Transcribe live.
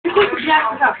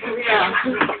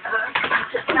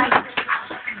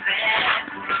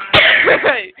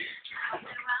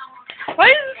Why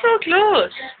is it so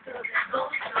close?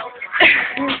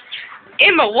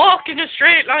 Emma, walk in a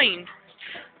straight line.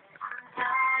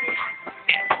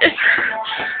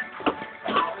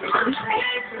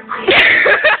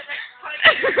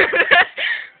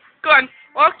 Go on,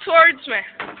 walk towards me.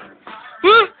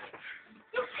 Woo.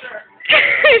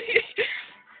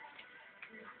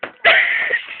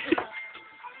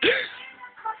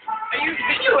 Are you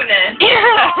videoing it?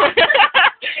 Yeah.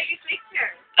 Take a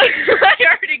picture. I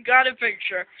already got a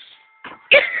picture.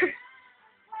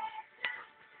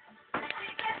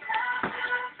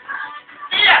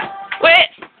 Yeah. Wait.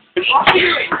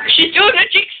 She's doing a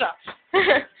jigsaw.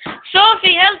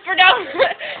 Sophie, help her down.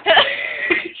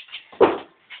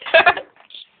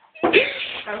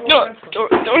 No,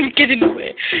 don't get in the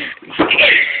way.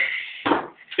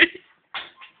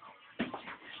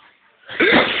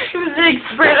 Legs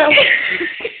spread out.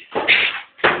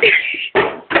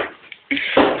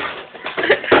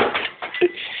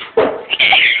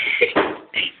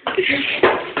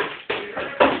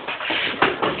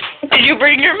 Did you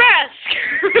bring your mask?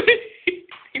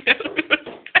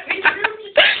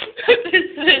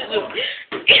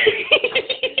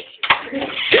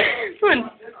 Go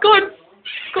on. Go on.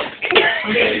 Go.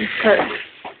 Okay, good.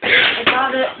 I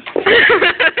got it.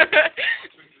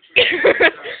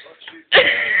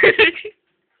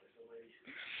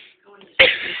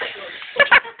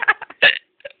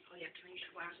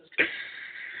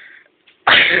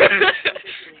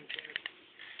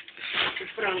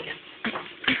 Put on again.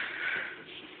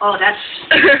 Oh, that's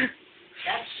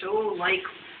so like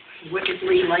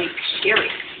wickedly like scary.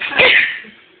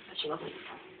 That's lovely.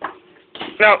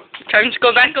 No, time to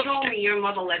go back You up. told me your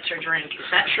mother lets her drink.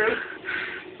 Is that true?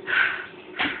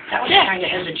 That was kind of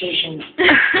hesitation.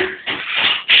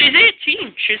 She's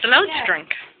 18. She's allowed to drink.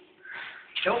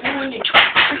 Don't know when you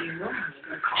talk to your woman.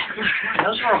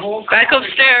 Those were a whole Back college.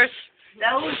 upstairs.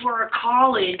 Those were a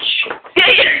college.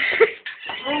 Okay.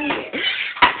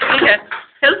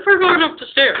 Help her going up the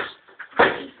stairs.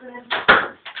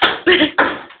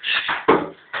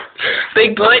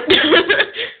 Big butt.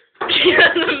 She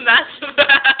has a massive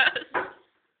ass.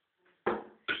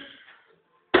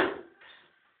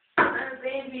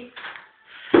 Baby,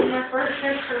 my first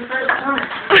kiss for the first time.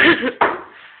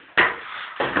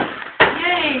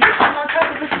 Yay! I'm on top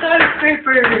of the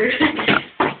skyscraper.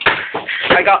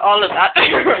 I got all of that. I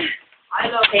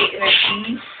love bacon and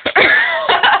cheese.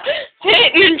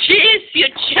 Bacon and cheese, you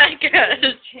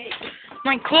jackass.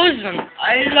 My cousin.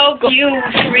 I love you,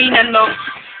 Serena. Love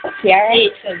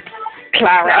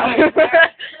Clara.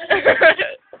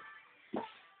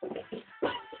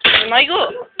 Can I go?